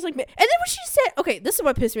papers. She's like, and then when she said, okay, this is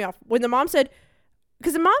what pissed me off. When the mom said,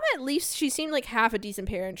 because the mom, at least she seemed like half a decent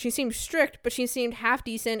parent. She seemed strict, but she seemed half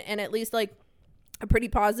decent and at least like a pretty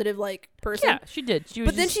positive like person. Yeah, she did. She was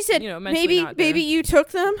But then just, she said, mentally not there. maybe you took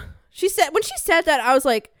them. She said, when she said that, I was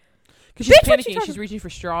like, Because she's Bitch, what you panicking. talking- She's reaching for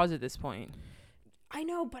straws at this point. I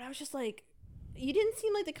know, but I was just like, you didn't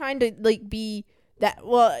seem like the kind to like be that.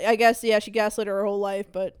 Well, I guess yeah, she gaslit her whole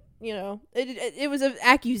life, but it was an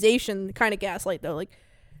accusation kind of gaslight though. Like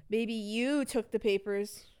maybe you took the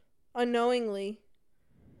papers unknowingly.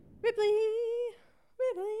 Ripley.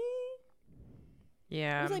 I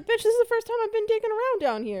Yeah. was like, bitch, this is the first time I've been digging around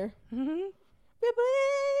down here. Mhm.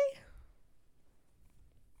 Ripley.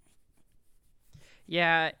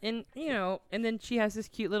 Yeah, and and then she has this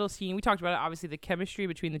cute little scene. We talked about it. Obviously, the chemistry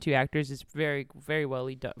between the two actors is very, very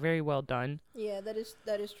well done. Yeah, that is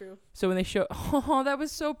true. So when they show, oh, that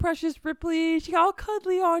was so precious, Ripley. She got all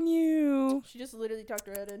cuddly on you. She just literally tucked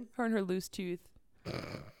her head in. Her and her loose tooth.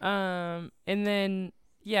 And then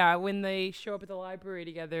when they show up at the library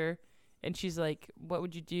together, and she's like, "What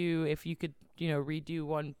would you do if you could, redo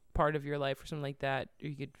one part of your life or something like that, or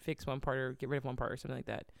you could fix one part or get rid of one part or something like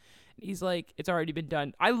that?" He's like, "It's already been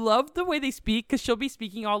done." I love the way they speak, because she'll be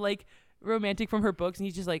speaking all like romantic from her books, and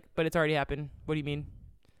he's just like, "But it's already happened. What do you mean?"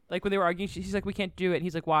 Like when they were arguing, she's like, "We can't do it." And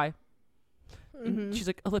he's like, "Why?" And she's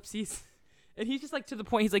like, "Ellipses." And he's just like to the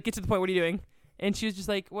point. He's like, "Get to the point. What are you doing?" And she was just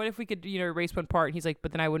like, "What if we could, erase one part?" And he's like,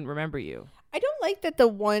 "But then I wouldn't remember you." I don't like that the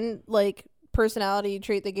one like personality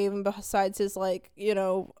trait they gave him besides his like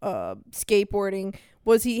skateboarding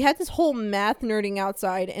was he had this whole math nerding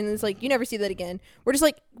outside, and it's like you never see that again. We're just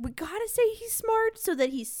like, we gotta say he's smart so that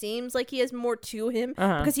he seems like he has more to him,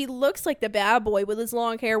 because he looks like the bad boy with his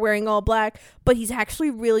long hair wearing all black, but he's actually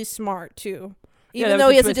really smart too. Even though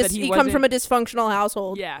he comes from a dysfunctional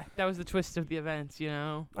household. Yeah, that was the twist of the events,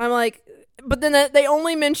 I'm like, but then they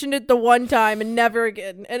only mentioned it the one time and never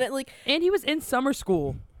again, and it like. And he was in summer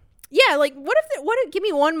school. Yeah, like what if give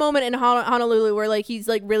me one moment in Honolulu where like he's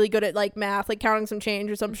like really good at like math, like counting some change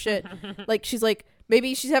or some shit. Like she's like,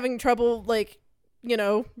 maybe she's having trouble like,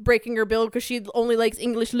 breaking her bill because she only likes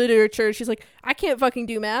English literature. She's like, I can't fucking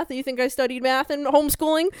do math. You think I studied math in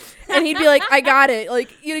homeschooling? And he'd be like, I got it. Like,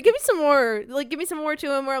 give me some more. Like, give me some more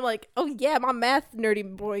to him where I'm like, oh yeah, my math nerdy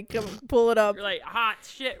boy, come pull it up. You're like, hot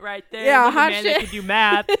shit right there. Yeah, Look at hot man shit. that can do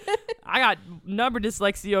math. I got number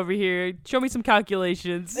dyslexia over here. Show me some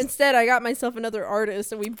calculations. Instead, I got myself another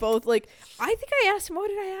artist, and we both like. I think I asked him. What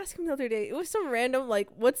did I ask him the other day? It was some random like,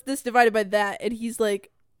 what's this divided by that? And he's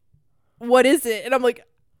like, what is it? And I'm like,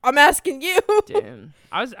 I'm asking you. Damn.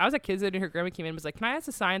 I was at Kids and her grandma came in and was like, "Can I ask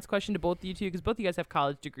a science question to both of you two? Because both of you guys have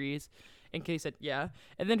college degrees." And Kitty said, "Yeah."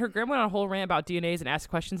 And then her grandma went on a whole rant about DNAs and asked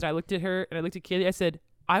questions. And I looked at her and I looked at Kitty. I said,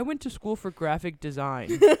 "I went to school for graphic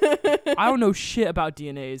design. I don't know shit about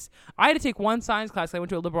DNAs. I had to take one science class. I went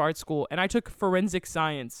to a liberal arts school and I took forensic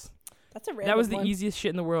science. That's a random That was the one. easiest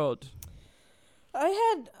shit in the world." I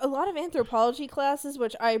had a lot of anthropology classes,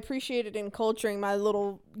 which I appreciated in culturing my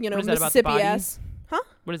little, What is that about the Mississippi body? ass.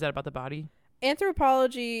 What is that about the body?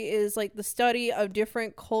 anthropology is like the study of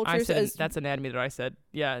different I cultures. said As that's anatomy that I said.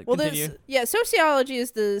 Yeah, well, continue. sociology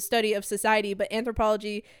is the study of society, but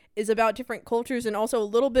anthropology is about different cultures and also a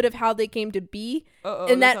little bit of how they came to be,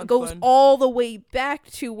 and that goes fun. all the way back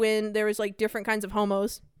to when there was like different kinds of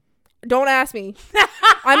homos. Don't ask me.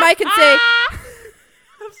 I might can say.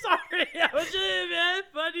 I'm sorry. I was just man,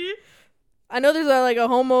 funny. I know there's like a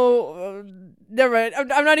homo. Never mind.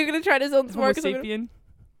 I'm not even gonna try to sound Homo smart. 'Cause I'm sapien.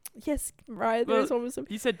 yes, right. There's homo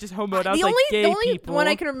sapien. You said just homo. I was The like gay the only people. one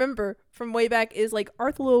I can remember from way back is like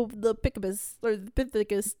Artholopithecus or the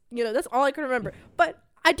Pithecus. You know, that's all I can remember. But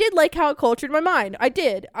I did like how it cultured my mind. I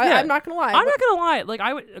did. Yeah. I'm not gonna lie. I'm not gonna lie. Like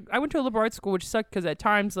I went to a liberal arts school, which sucked because at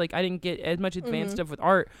times like I didn't get as much advanced stuff with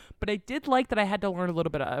art. But I did like that I had to learn a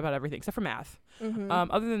little bit about everything except for math.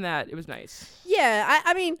 Other than that, it was nice. Yeah,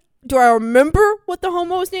 I mean, do I remember what the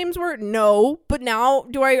homos' names were? No, but now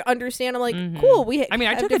do I understand? I'm like, cool. I mean,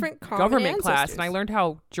 I have took different a common government class ancestors. and I learned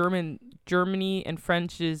how Germany and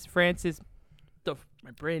France's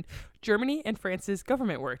Germany and France's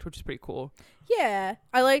government worked, which is pretty cool. Yeah,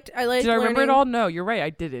 I liked. Did I remember it all? No, you're right. I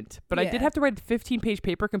didn't. But I did Yeah. have to write a 15-page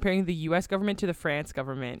paper comparing the U.S. government to the France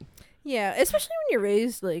government. Yeah, especially when you're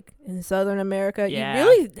raised like in Southern America, Yeah. you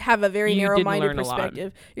really have a very You didn't narrow-minded learn a lot.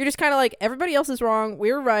 perspective. You're just kind of like everybody else is wrong,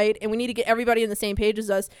 we're right, and we need to get everybody on the same page as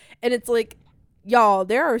us. And it's like, y'all,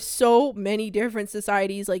 there are so many different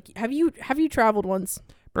societies. Like, have you traveled once?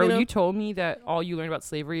 Bro, You know? you told me that all you learned about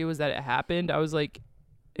slavery was that it happened. I was like,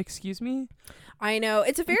 excuse me? I know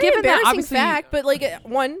it's a very Given that, embarrassing obviously- fact, but like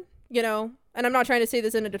one, you know, and I'm not trying to say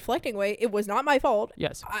this in a deflecting way. It was not my fault.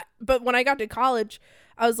 Yes. But when I got to college,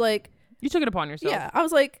 I was like, You took it upon yourself. yeah, I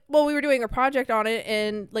was like, well, we were doing a project on it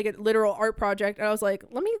and like a literal art project, and I was like,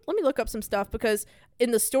 let me look up some stuff because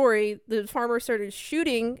in the story, the farmer started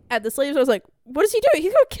shooting at the slaves. I was like, what is he doing?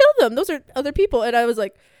 He's gonna kill them. Those are other people. And I was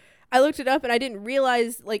like, I looked it up and I didn't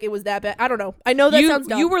realize like it was that bad. I don't know. I know that sounds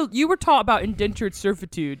dumb. You were taught about indentured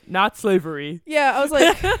servitude, not slavery. Yeah, I was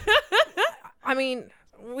like, I mean,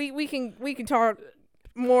 we can talk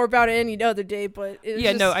more about it any other day, but it's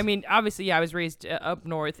Yeah, just, no, I mean, obviously, yeah, I was raised up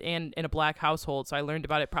north and in a black household, so I learned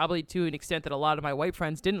about it probably to an extent that a lot of my white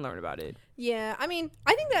friends didn't learn about it. yeah, I mean,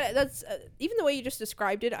 I think that's even the way you just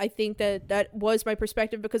described it. I think that was my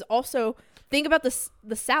perspective because also think about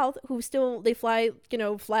the South who still they fly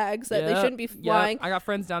flags that they shouldn't be flying. I got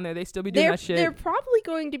friends down there; they still be doing that shit. They're probably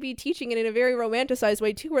going to be teaching it in a very romanticized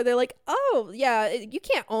way too, where they're like, oh yeah, you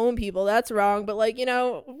can't own people, that's wrong, but like it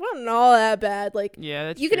wasn't all that bad. Like Yeah,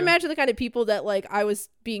 that's you true. can imagine the kind of people that like I was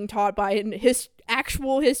being taught by in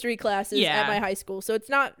actual history classes Yeah. at my high school. So it's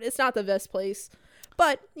not the best place.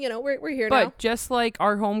 But, we're here But now. just like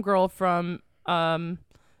our homegirl from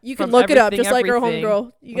You from can look it up Everything, just like our Everything.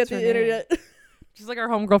 homegirl. You What's got her the name? internet. just like our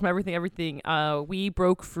homegirl from everything, we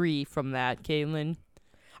broke free from that, Caitlin.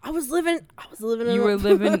 I was living in You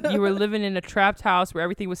were living in a trapped house where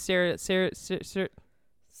everything was sterilized.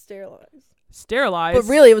 sterilized. But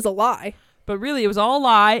really it was a lie. But really, it was all a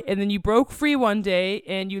lie, and then you broke free one day,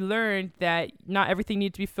 and you learned that not everything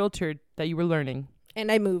needed to be filtered, that you were learning.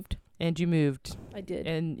 And I moved. And you moved. I did.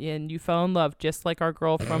 And you fell in love, just like our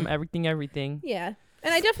girl from Everything. Yeah.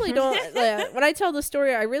 And I definitely don't when I tell the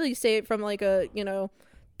story, I really say it from like a,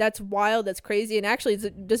 that's wild, that's crazy, and actually it's a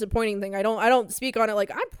disappointing thing. I don't speak on it like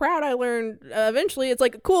I'm proud I learned eventually. It's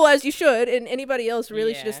like cool, as you should, and anybody else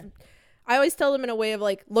really should just I always tell them in a way of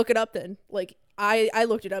like look it up then. Like I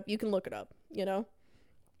looked it up, you can look it up,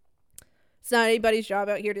 It's not anybody's job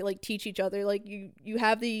out here to like teach each other. Like you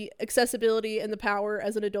have the accessibility and the power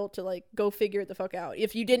as an adult to like go figure it the fuck out.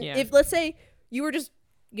 If you didn't if let's say you were just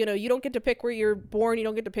you don't get to pick where you're born, you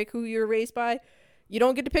don't get to pick who you're raised by. You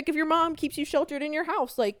don't get to pick if your mom keeps you sheltered in your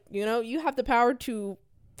house. Like, you have the power to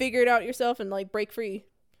figure it out yourself and like break free.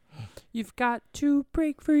 You've got to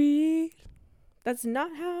break free. That's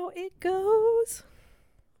not how it goes.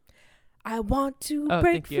 I want to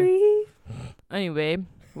break thank you. free. Anyway,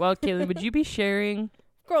 well, Caitlin, would you be sharing?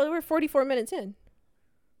 Girl, we're 44 minutes in.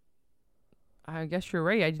 I guess you're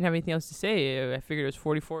right. I didn't have anything else to say. I figured it was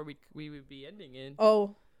 44. We would be ending in.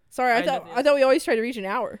 Oh, sorry. I nothing thought we always try to reach an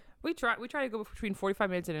hour. We try to go between 45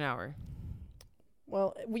 minutes and an hour.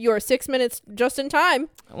 Well, you are 6 minutes just in time,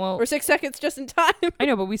 Well, or 6 seconds just in time. I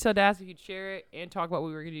know, but we still had to ask if you'd share it and talk about what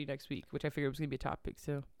we were going to do next week, which I figured was going to be a topic.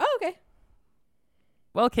 So, Oh, okay.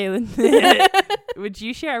 well, Caitlin, would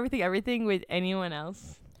you share everything with anyone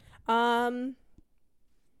else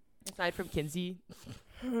aside from Kinsey?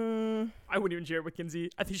 I wouldn't even share it with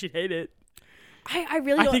Kinsey. I think she'd hate it. I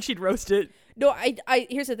really don't. think she'd roast it. No, I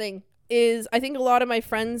here's the thing is I think a lot of my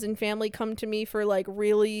friends and family come to me for like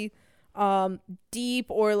really deep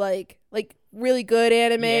or like really good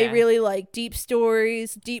anime, Yeah. really like deep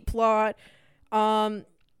stories, deep plot.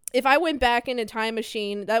 If I went back in a time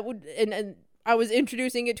machine, that would and I was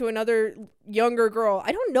introducing it to another younger girl.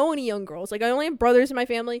 I don't know any young girls. Like I only have brothers in my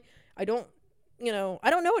family. I don't know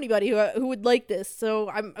anybody who would like this. So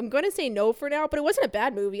I'm going to say no for now, but it wasn't a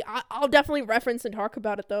bad movie. I'll definitely reference and talk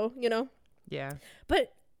about it though, Yeah.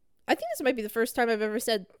 But I think this might be the first time I've ever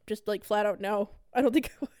said just like flat out no. I don't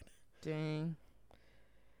think I would. Dang.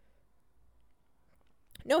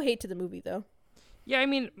 No hate to the movie though. Yeah, I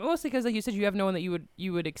mean, mostly because, like you said, you have no one that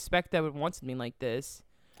you would expect that would want something like this.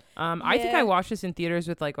 I think Yeah. I watched this in theaters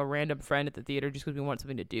with like a random friend at the theater just because we wanted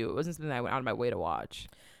something to do. It wasn't something that I went out of my way to watch.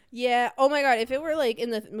 Yeah. Oh my god. If it were like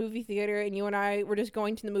in the movie theater and you and I were just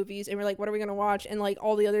going to the movies and we're like, what are we gonna watch? And like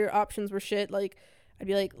all the other options were shit. Like I'd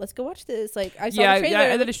be like, let's go watch this. Like I saw the trailer. Yeah, it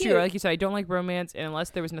that looked is true. cute. Like you said, I don't like romance, and unless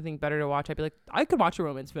there was nothing better to watch, I'd be like, I could watch a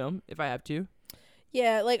romance film if I have to.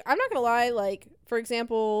 Yeah. Like I'm not gonna lie. Like for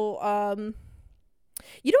example,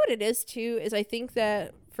 you know what it is too is I think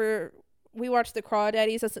that we watched the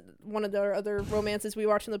Crawdaddies. That's one of the other romances we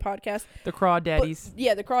watched on the podcast. The Crawdaddies.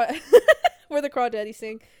 Yeah, where the Crawdaddies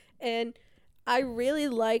sing, and I really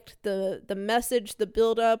liked the message, the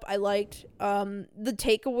build up. I liked the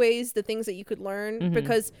takeaways, the things that you could learn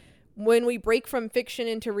because when we break from fiction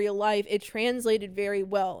into real life, it translated very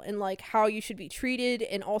well and like how you should be treated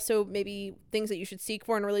and also maybe things that you should seek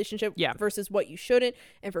for in a relationship versus what you shouldn't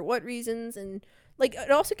and for what reasons. And like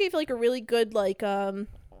it also gave like a really good like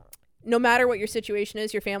no matter what your situation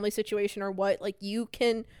is, your family situation or what, like you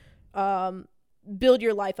can build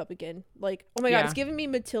your life up again. Like, oh my god, it's giving me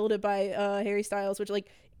Matilda by Harry Styles, which like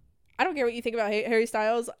I don't care what you think about Harry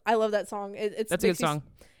Styles. I love that song. That's a good song.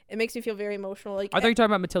 It makes me feel very emotional. Like I thought you were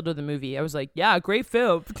talking about Matilda the movie. I was like, yeah, great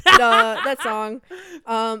film. that song.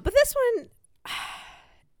 But this one,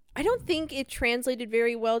 I don't think it translated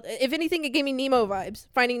very well. If anything, it gave me Nemo vibes.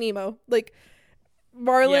 Finding Nemo, like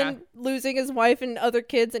Marlin losing his wife and other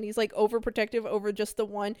kids, and he's like overprotective over just the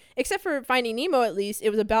one. Except for Finding Nemo, at least it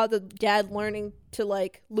was about the dad learning to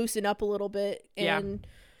like loosen up a little bit. And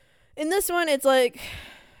in this one, it's like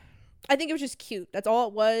I think it was just cute. That's all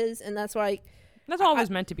it was, and that's why. That's all it was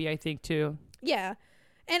meant to be, I think, too. Yeah.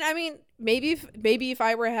 And I mean, maybe if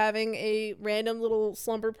I were having a random little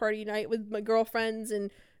slumber party night with my girlfriends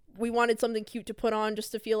and we wanted something cute to put on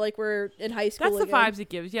just to feel like we're in high school That's again. the vibes it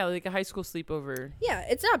gives. Yeah, like a high school sleepover. Yeah,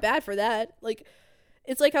 it's not bad for that. Like,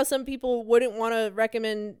 it's like how some people wouldn't want to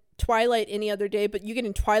recommend Twilight any other day, but you get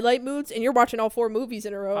in Twilight moods and you're watching all 4 movies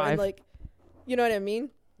in a row. 5. And like, you know what I mean?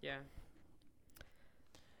 Yeah.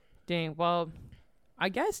 Dang, well, I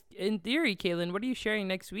guess in theory, Kaylin, what are you sharing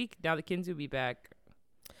next week now that Kinsey will be back?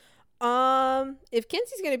 If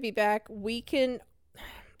Kinsey's gonna be back, we can.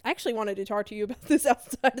 I actually wanted to talk to you about this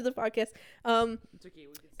outside of the podcast. It's okay,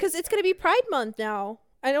 because it's gonna be Pride Month now.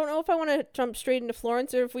 I don't know if I want to jump straight into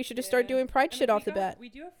Florence or if we should just start doing Pride shit off the bat. We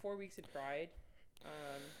do have 4 weeks of Pride.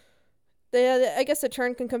 I guess the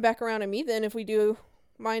turn can come back around to me then if we do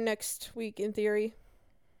mine next week in theory.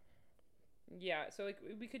 Yeah, so like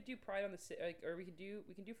we could do Pride on the or we can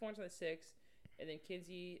do Florence on the 6th, and then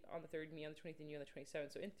Kinsey on the 3rd, me on the 20th, and you on the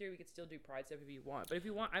 27th. So in theory, we could still do Pride stuff if you want. But if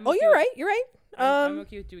you want, I'm. Oh, okay you're right. I'm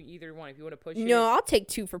okay with doing either one if you want to push it. No, I'll take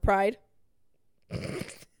 2 for Pride.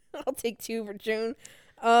 I'll take 2 for June.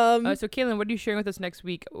 So Kaylin, what are you sharing with us next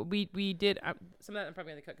week? We did some of that I'm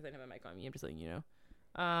probably gonna cut because I don't have my mic on me. I'm just letting you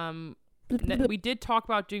know. We did talk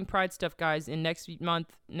about doing Pride stuff, guys. In next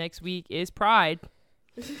week is Pride.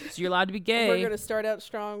 So you're allowed to be gay. We're gonna start out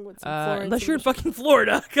strong with some Florence. Unless you're in fucking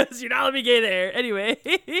Florida, because you're not allowed to be gay there. Anyway.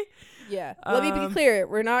 Yeah. Let me be clear.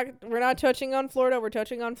 We're not touching on Florida. We're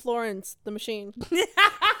touching on Florence, the machine.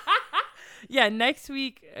 Yeah. Next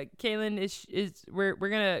week, Kaylin is we're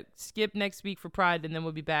gonna skip next week for Pride, and then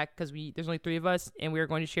we'll be back because there's only 3 of us, and we are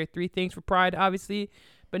going to share 3 things for Pride, obviously.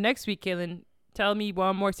 But next week, Kaylin, tell me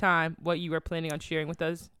one more time what you are planning on sharing with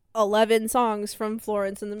us. 11 songs from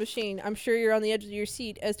Florence and the Machine. I'm sure you're on the edge of your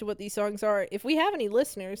seat as to what these songs are. If we have any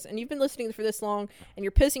listeners and you've been listening for this long and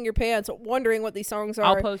you're pissing your pants wondering what these songs are,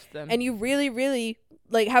 I'll post them. And you really, really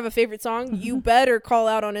like have a favorite song, you better call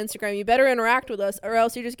out on Instagram. You better interact with us, or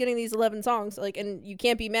else you're just getting these 11 songs. Like, and you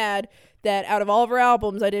can't be mad that out of all of our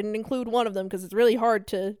albums, I didn't include one of them because it's really hard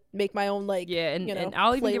to make my own and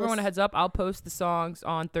I'll even playlist. give everyone a heads up. I'll post the songs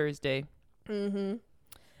on Thursday. Mm-hmm.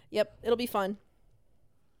 Yep, it'll be fun.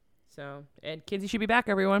 So, and Kinsey should be back,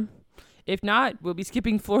 everyone. If not, we'll be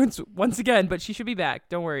skipping Florence once again, but she should be back.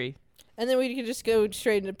 Don't worry. And then we can just go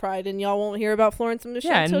straight into Pride, and y'all won't hear about Florence and the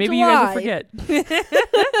Machine. Yeah, and maybe July. you guys will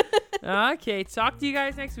forget. Okay, talk to you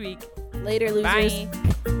guys next week. Later, losers.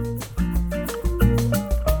 Bye.